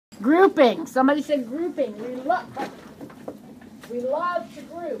Grouping. Somebody said grouping. We love to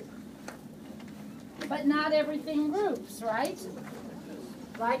group. But not everything groups, right?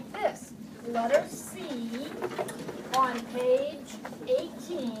 Like this. Letter C on page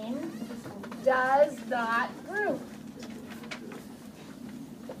 18 does not group.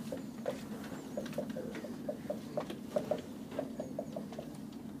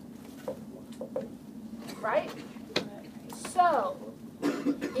 Right? So,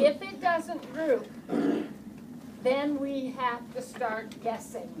 if it doesn't group, then we have to start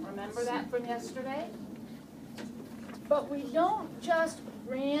guessing. Remember that from yesterday? But we don't just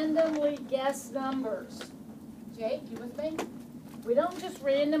randomly guess numbers. Jake, you with me? We don't just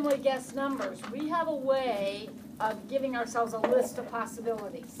randomly guess numbers. We have a way of giving ourselves a list of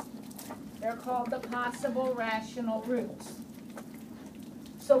possibilities. They're called the possible rational roots.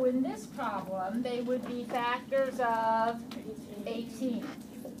 So in this problem, they would be factors of 18,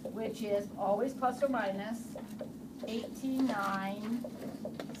 which is always plus or minus 18, 9,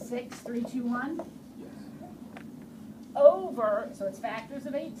 6, 3, 2, 1. Over, so it's factors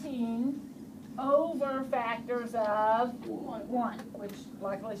of 18, over factors of 1, which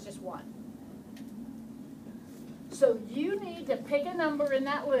luckily is just 1. So you need to pick a number in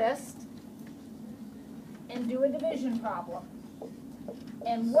that list and do a division problem.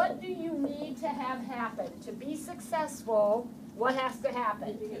 And what do you need to have happen? To be successful, what has to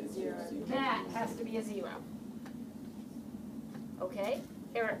happen? That has to be a 0. Okay?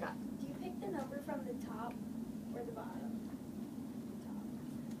 Erica. Do you pick the number from the top or the bottom?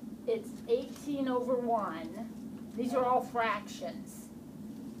 It's 18 over 1. These are all fractions.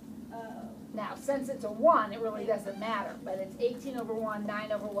 Now, since it's a 1, it really doesn't matter. But it's 18 over 1,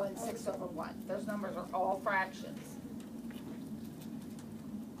 9 over 1, 6 over 1. Those numbers are all fractions.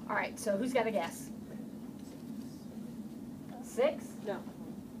 All right, so who's got a guess? 6? No.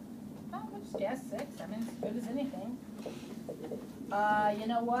 Oh, we'll just guess 6. I mean, it's as good as anything. You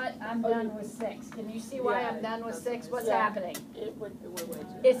know what? I'm done with 6. Can you see why I'm done with 6? What's happening? It went way too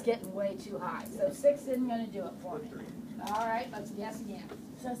high. It's getting way too high. So 6 isn't going to do it for me. All right, let's guess again.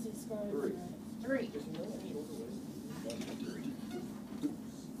 3.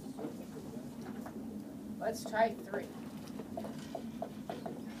 Let's try 3.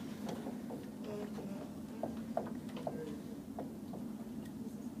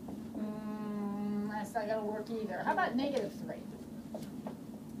 That's not going to work either. How about negative 3?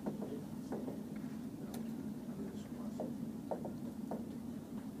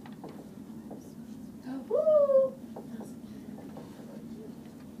 Woo!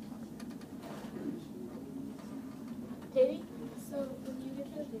 Katie? So when you get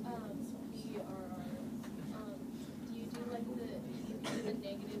the BRR, do you do like the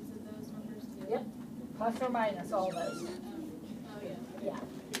negatives of those numbers too? Yep. Plus or minus all those. Oh yeah.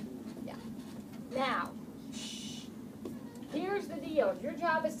 Yeah. Now, here's the deal. Your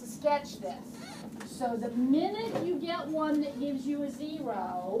job is to sketch this. So the minute you get one that gives you a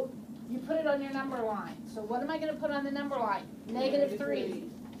 0, you put it on your number line. So what am I going to put on the number line? Negative 3.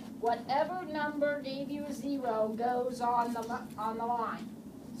 Whatever number gave you a 0 goes on the line.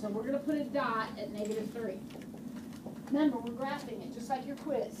 So we're going to put a dot at negative 3. Remember, we're graphing it, just like your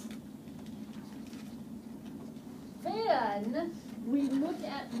quiz. Then we look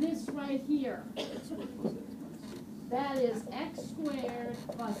at this right here. That is x squared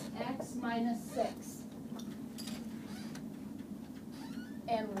plus x minus 6.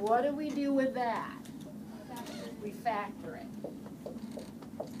 And what do we do with that? We factor it.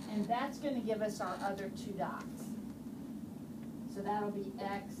 And that's going to give us our other 2 dots. So that'll be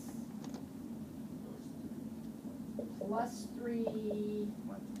x plus 3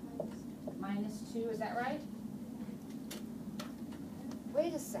 minus 2. Is that right?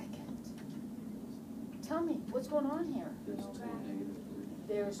 Wait a second. Tell me, what's going on here?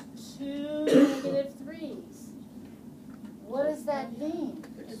 There's 2 negative 3s. What does that mean?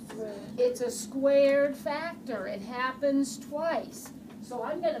 It's a squared factor. It happens twice. So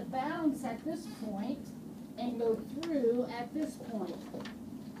I'm going to bounce at this point and go through at this point.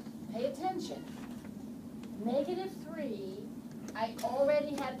 Pay attention. Negative 3, I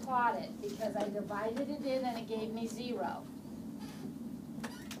already had plotted because I divided it in and it gave me 0.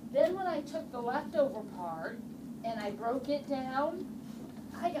 Then when I took the leftover part and I broke it down,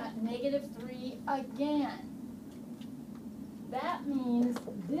 I got negative 3 again. That means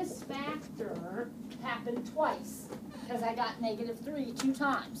this factor happened twice because I got negative 3 2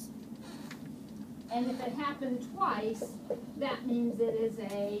 times. And if it happened twice, that means it is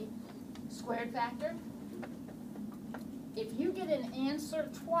a squared factor. If you get an answer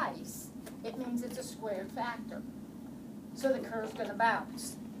twice, it means it's a squared factor. So the curve's going to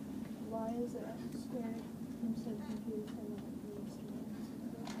bounce. why is it x squared? I'm so confused. I don't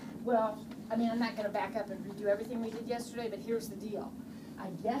understand. Well, I mean, I'm not gonna back up and redo everything we did yesterday, but here's the deal. I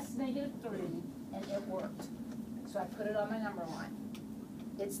guessed -3 and it worked. So I put it on my number line.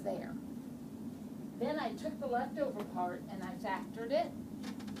 It's there. Then I took the leftover part and I factored it.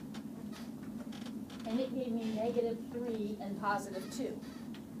 And it gave me -3 and +2.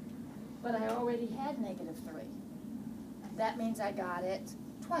 But I already had -3. That means I got it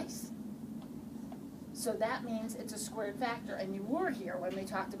twice. So that means it's a squared factor, and you were here when we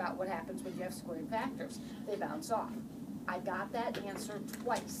talked about what happens when you have squared factors. They bounce off. I got that answer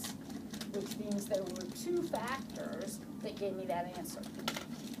twice, which means there were 2 factors that gave me that answer.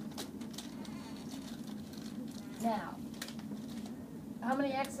 Now, how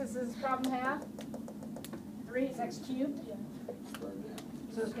many x's does this problem have? 3 is x cubed?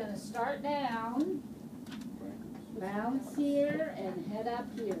 So it's gonna start down, bounce here, and head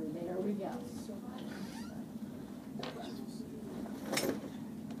up here. There we go.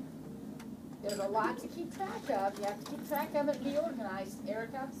 There's a lot to keep track of. You have to keep track of it and be organized.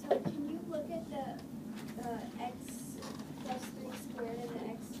 Erica? So can you look at the x plus 3 squared and the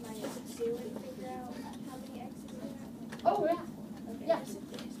x minus 2 and figure out how many x's you have? Oh, yeah. Okay. Yes.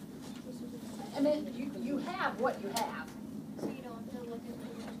 I mean, you have what you have. So you don't have to look at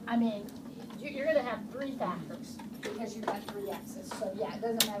the. I mean, you're gonna have 3 factors because you've got 3 x's. So yeah, it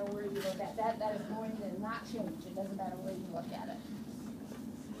doesn't matter where you look at. That is going to not change. It doesn't matter where you look at it.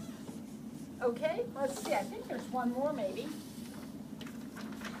 Okay, let's see. I think there's one more maybe.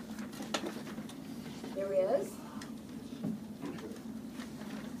 There is.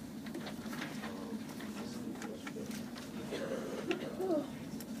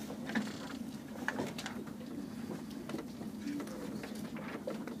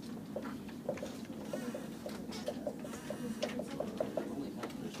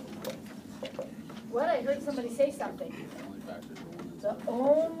 What? I heard somebody say something. The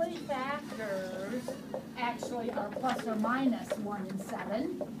only factors actually are plus or minus 1 and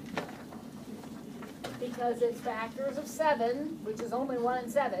 7. Because it's factors of 7, which is only 1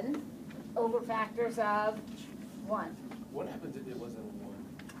 and 7, over factors of 1. What happens if it wasn't a 1?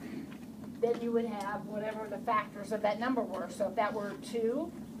 Then you would have whatever the factors of that number were. So if that were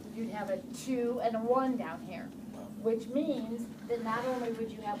 2, you'd have a 2 and a 1 down here. Which means that not only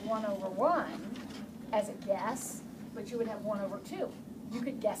would you have 1 over 1 as a guess, but you would have 1 over 2. You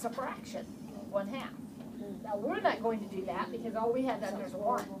could guess a fraction, 1/2. Now, we're not going to do that because all we had under is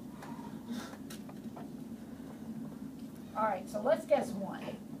 1. All right, so let's guess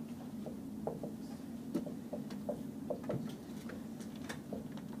 1.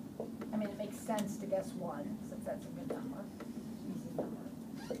 I mean, it makes sense to guess 1 since that's a good number, easy number.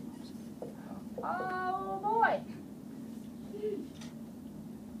 Oh, boy.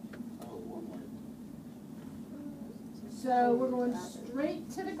 So we're going straight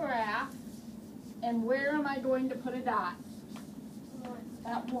to the graph, and where am I going to put a dot?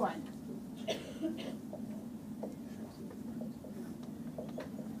 At 1.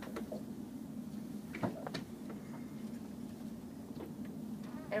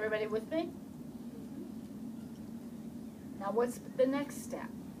 Everybody with me? Now what's the next step?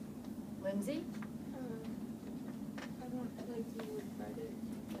 Lindsay? I don't like to write it.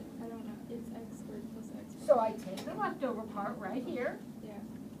 I don't know. It's x squared plus x. So I take the leftover part right here, Yeah.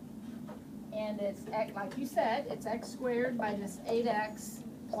 and it's, like you said, it's x squared minus 8x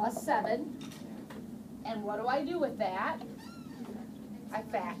plus 7. And what do I do with that? I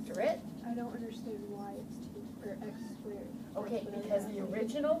factor it. I don't understand why it's 2 or x squared. Okay, because the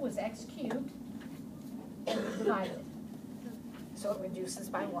original was x cubed and we divided. So it reduces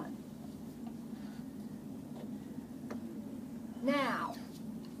by 1. Now,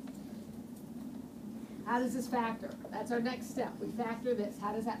 how does this factor? That's our next step. We factor this.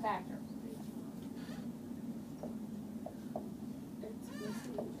 How does that factor?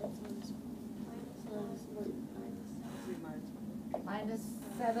 Minus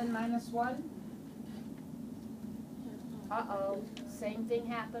 7 minus 1? Uh-oh, same thing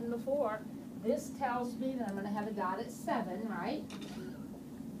happened before. This tells me that I'm going to have a dot at 7, right?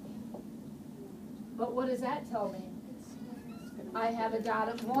 But what does that tell me? I have a dot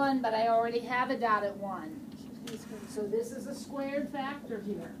at 1, but I already have a dot at 1. So this is a squared factor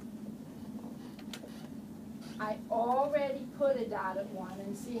here. I already put a dot at 1,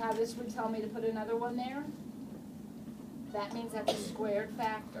 and see how this would tell me to put another one there? That means that's a squared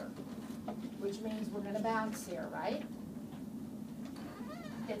factor, which means we're going to bounce here, right?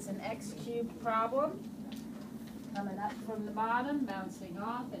 It's an x cubed problem, coming up from the bottom, bouncing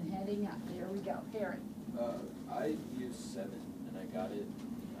off and heading up. There we go. Harry. I used 7 and I got it.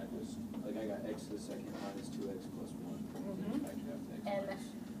 I just Like I got x to the second minus 2x plus 1. Mhm. Back to And x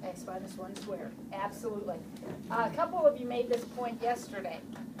x minus 1 squared, absolutely. A couple of you made this point yesterday.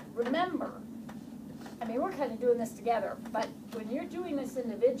 Remember, I mean, we're kind of doing this together, but when you're doing this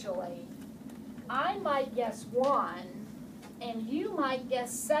individually, I might guess 1, and you might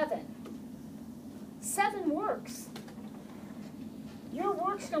guess 7. 7 works. Your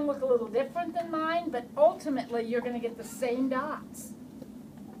work's going to look a little different than mine, but ultimately you're going to get the same dots.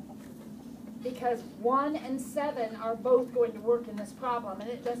 Because 1 and 7 are both going to work in this problem, and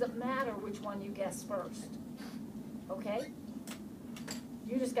it doesn't matter which one you guess first. Okay?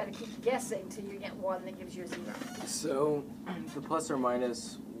 You just got to keep guessing till you get one that gives you a 0. So the plus or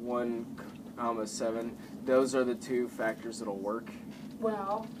minus 1, 7, those are the two factors that'll work.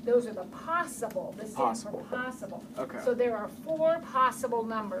 Well, those are the possible. This stands for possible. Okay. So there are 4 possible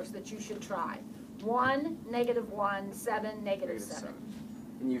numbers that you should try. 1, -1, 7, -7.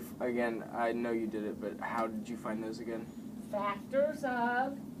 And you, again, I know you did it, but how did you find those again? Factors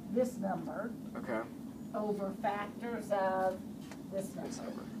of this number Okay. over factors of this This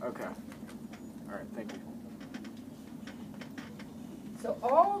number. number. Okay. All right. Thank you. So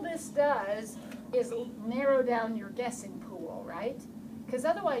all this does is narrow down your guessing pool, right? Because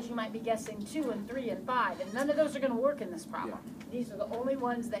otherwise you might be guessing 2 and 3 and 5, and none of those are going to work in this problem. These are the only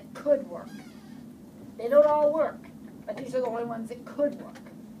ones that could work. They don't all work, but these are the only ones that could work.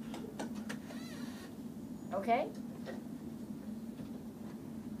 Okay?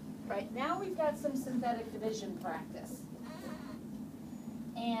 Right, now we've got some synthetic division practice.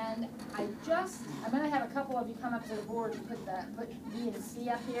 And I'm going to have a couple of you come up to the board and put B and C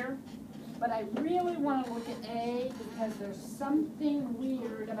up here. But I really want to look at A because there's something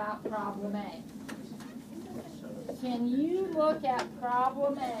weird about problem A. Can you look at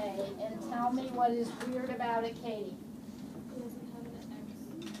problem A and tell me what is weird about it, Katie?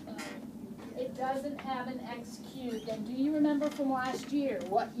 It doesn't have an x cubed. And do you remember from last year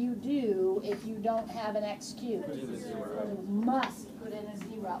what you do if you don't have an x cubed? Put in a 0. You must put in a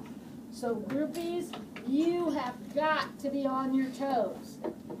 0. So groupies, you have got to be on your toes.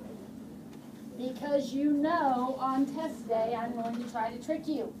 Because you know on test day I'm going to try to trick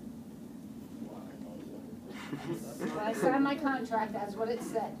you. When I signed my contract, that's what it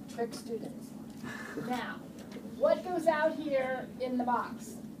said, trick students. Now, what goes out here in the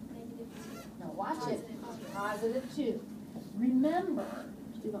box? Now watch it, +2. Remember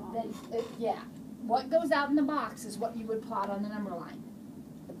that, what goes out in the box is what you would plot on the number line.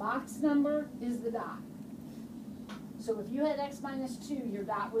 The box number is the dot. So if you had x minus 2, your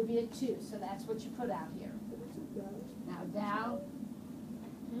dot would be at 2, so that's what you put out here. Now down,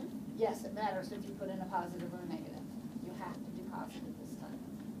 yes, it matters if you put in a positive or a negative. You have to do positive this time.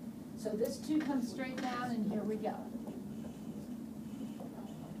 So this 2 comes straight down, and here we go.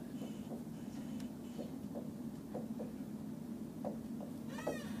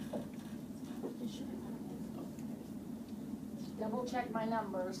 Double check my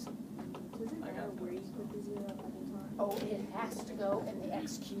numbers. Oh, it has to go in the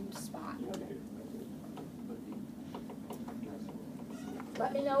x cubed spot.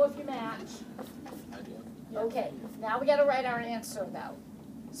 Let me know if you match. Okay, now we gotta write our answer though.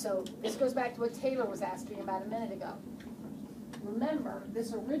 So this goes back to what Taylor was asking about a minute ago. Remember,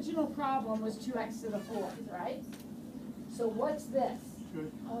 this original problem was 2x to the 4th, right? So what's this?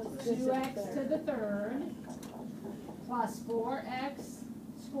 2x to the 3rd plus 4x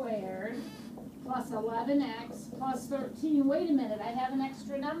squared plus 11x plus 13. Wait a minute, I have an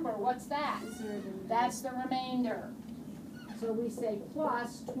extra number. What's that? That's the remainder. So we say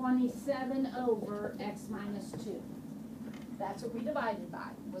plus 27 over x minus 2. That's what we divided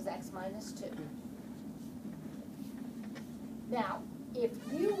by, was x minus 2. Now, if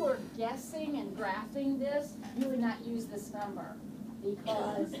you were guessing and graphing this, you would not use this number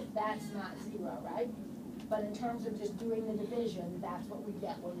because that's not 0, right? But in terms of just doing the division, that's what we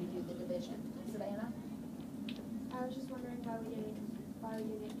get when we do the division. Savannah? I was just wondering why we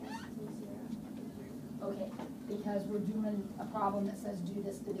didn't x to 0. Okay, because we're doing a problem that says do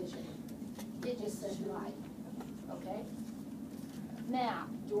this division. It just says divide, okay? Now,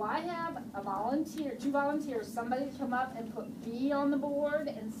 do I have a volunteer, 2 volunteers, somebody to come up and put B on the board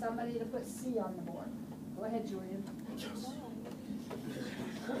and somebody to put C on the board? Go ahead, Julian.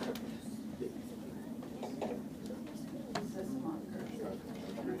 This marker.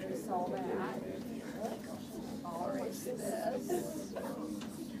 Erase all that. I'll erase this.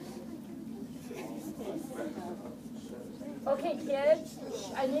 Okay, kids,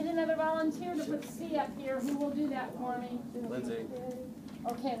 I need another volunteer to put C up here. Who will do that for me? Lindsay.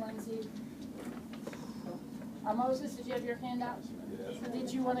 Okay, Lindsay. Moses, did you have your hand up? Yeah. So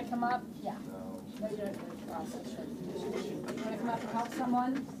did you want to come up? Yeah. No, you don't have to cross section. You want to come up and help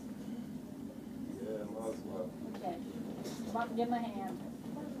someone? Okay. Come up and give them a hand.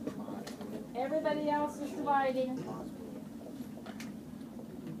 Everybody else is dividing.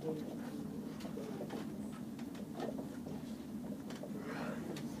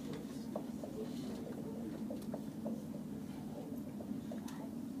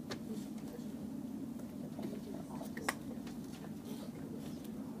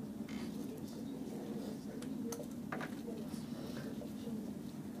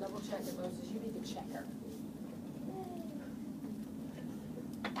 Double check it, Moses. You need the checker.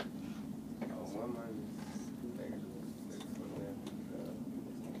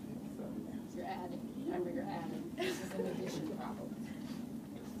 You're adding. Remember, you're adding. This is an addition problem.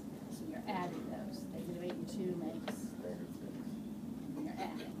 So you're adding those. Negative 8 and 2 makes. And you're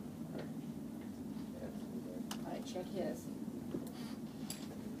adding. All right, check his.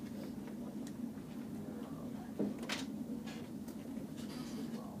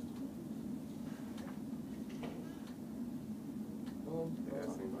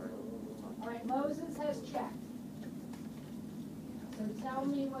 All right, Moses has checked. So tell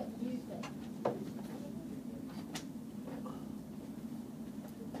me what you think.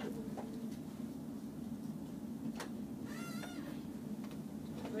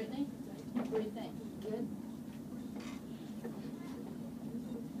 Brittany, what do you think? Good?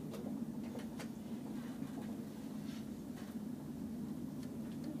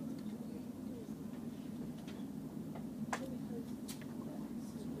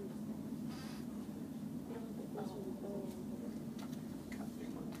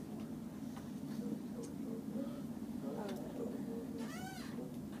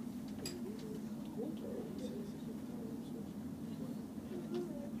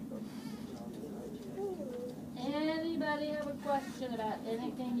 Anybody have a question about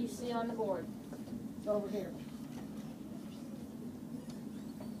anything you see on the board? Over here.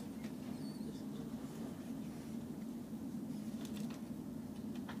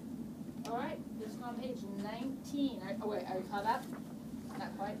 All right, this is on page 19. Oh wait, are you caught up?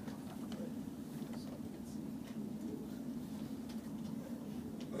 Not quite.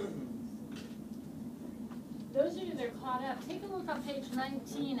 Those of you that are caught up, take a look on page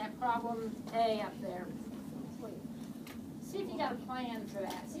 19 at problem A up there. See if you got a plan for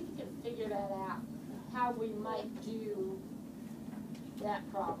that. See if you can figure that out, how we might do that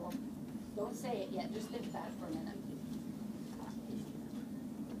problem. Don't say it yet, just think about it for a minute.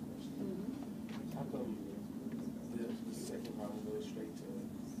 How come the second problem goes straight to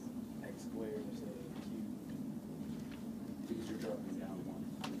x squared instead of cubed? Because you're dropping down one.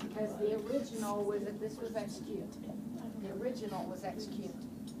 Because the original was that this was x cubed. The original was x cubed.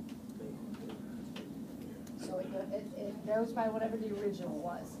 So it goes by whatever the original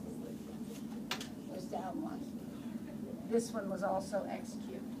was. Goes down one. This one was also x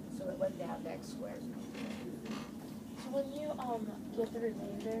cubed, so it went down to x squared. So when you get the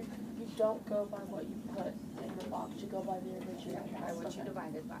remainder, you don't go by what you put in the box, you go by the original. By what you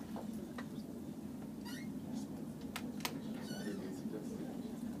divided by.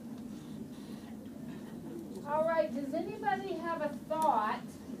 All right, does anybody have a thought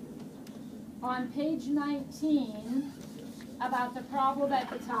on page 19 about the problem at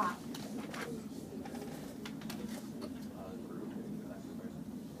the top?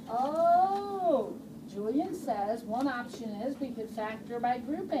 Oh, Julian says one option is we could factor by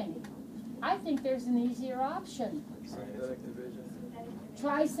grouping. I think there's an easier option. Synthetic division.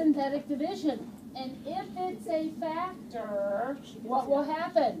 Try synthetic division. And if it's a factor, what will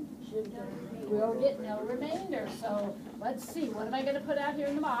happen? We'll get no remainder. So let's see, what am I going to put out here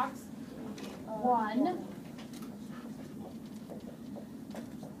in the box? 1.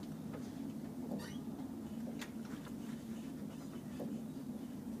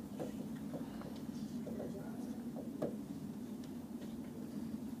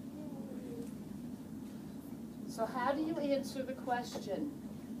 So how do you answer the question?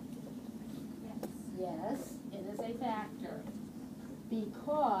 Yes, it is a factor.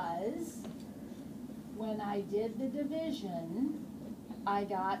 Because when I did the division, I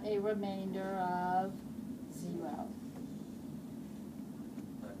got a remainder of 0.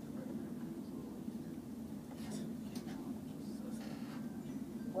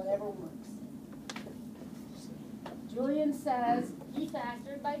 Whatever works. Julian says he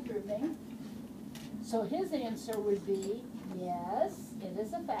factored by grouping. So his answer would be, yes, it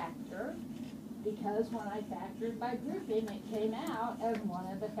is a factor, because when I factored by grouping, it came out as one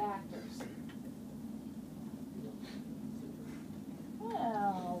of the factors.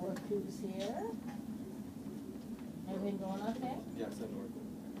 Well, look who's here. And Everything going okay? Yeah, I said north.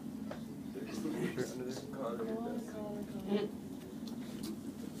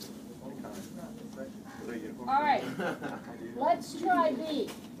 All right, let's try B.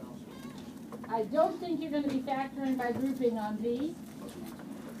 I don't think you're going to be factoring by grouping on B,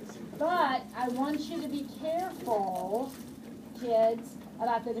 but I want you to be careful, kids,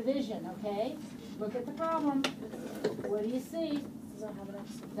 about the division, okay? Look at the problem. What do you see?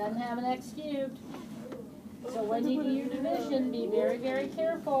 Doesn't have an x cubed. So when you do your division, be very, very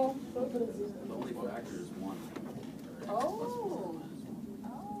careful. The only factor is 1. Oh.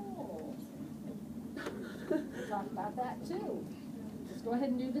 We'll talk about that too. Let's go ahead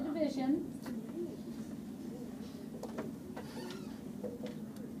and do the division.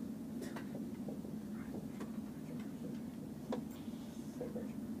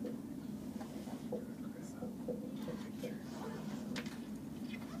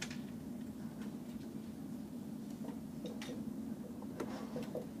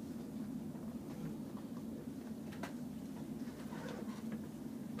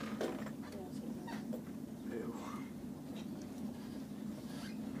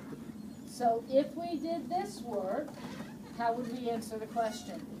 So if we did this work, how would we answer the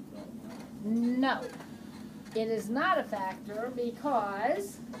question? No. It is not a factor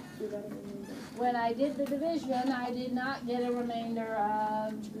because when I did the division, I did not get a remainder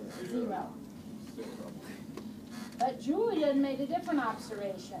of 0. But Julian made a different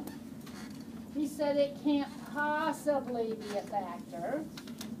observation. He said it can't possibly be a factor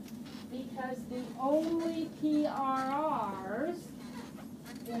because the only PRRs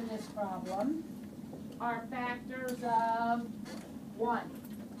in this problem are factors of 1.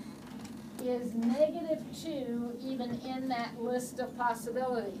 Is -2 even in that list of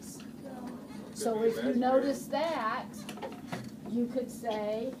possibilities? So if you notice that, you could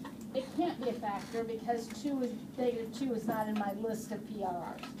say it can't be a factor because -2 is not in my list of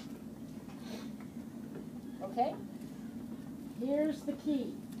PRRs. Okay? Here's the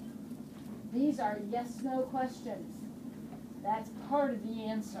key. These are yes/no questions. That's part of the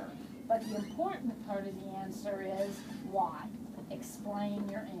answer. But the important part of the answer is why. Explain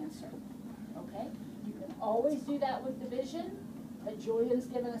your answer. Okay? You can always do that with division, but Julian's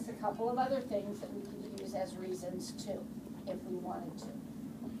given us a couple of other things that we could use as reasons too, if we wanted to.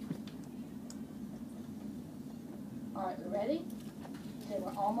 All right, we ready? Okay,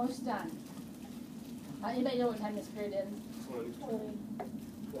 we're almost done. Anybody know what time this period is? 20.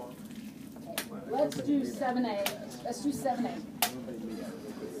 Okay, let's do 7A. Let's do 7A.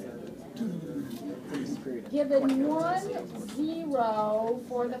 Given 1, 0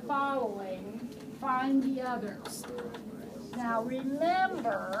 for the following, find the others. Now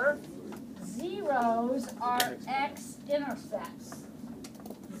remember, zeros are x-intercepts.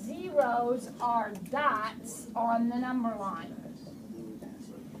 Zeros are dots on the number line.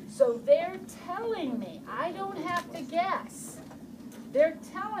 So they're telling me, I don't have to guess. They're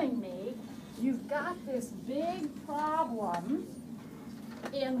telling me you've got this big problem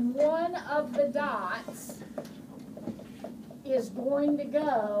and one of the dots is going to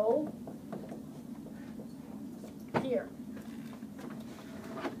go here.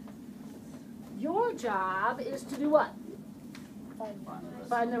 Your job is to do what?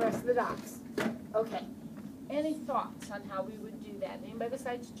 Find the rest of the dots. Okay. Any thoughts on how we would do that? Anybody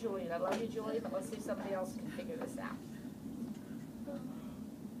besides Julian? I love you, Julian, but let's see if somebody else can figure this out.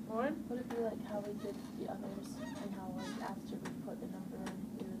 Lauren? Would it be like how we did the others and how like after we put the number in,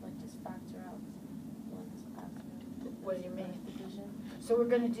 we would like just factor out ones after? What do you mean? Division. So we're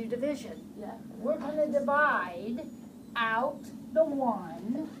going to do division. Yeah. We're going to divide out the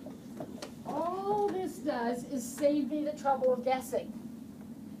 1. All this does is save me the trouble of guessing.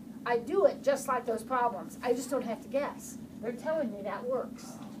 I do it just like those problems. I just don't have to guess. They're telling me that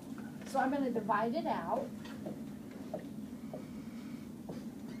works. So I'm going to divide it out.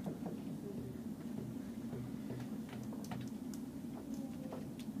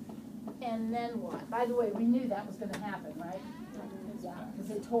 And then what? By the way, we knew that was going to happen, right? Yeah, because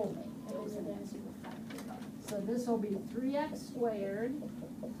they told me. It was an answer. So this will be 3x squared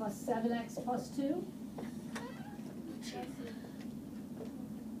plus 7x plus 2.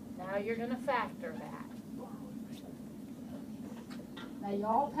 Now you're going to factor that. Now you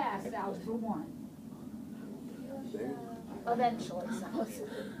all passed algebra 1. Eventually,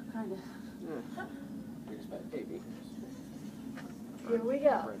 kind of. Here we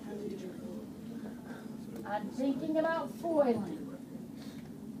go. I'm thinking about foiling.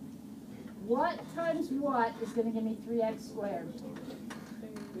 What times what is going to give me 3x squared?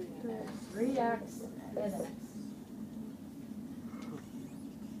 3x and x.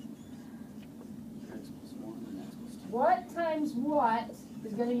 X plus 1 and x plus 2. What times what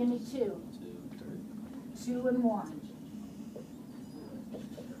is gonna give me 2? 2 and 1.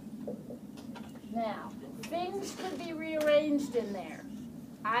 Now, things could be rearranged in there.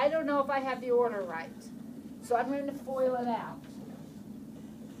 I don't know if I have the order right. So I'm going to FOIL it out.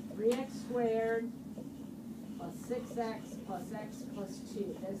 3x squared plus 6x plus x plus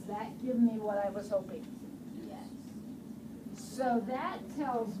 2. Does that give me what I was hoping? Yes. So that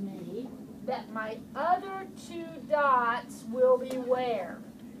tells me that my other 2 dots will be where?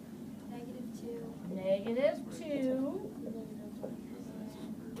 -2. -2.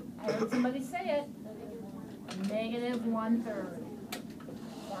 I heard somebody say it. -1/3.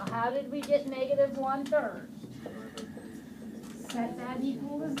 Now, how did we get -1/3? Set that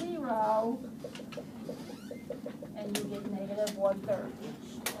equal to 0, and you get -1/3.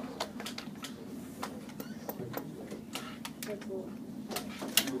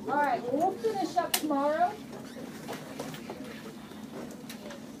 All right, well, we'll finish up tomorrow.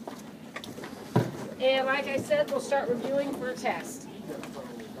 And like I said, we'll start reviewing for a test.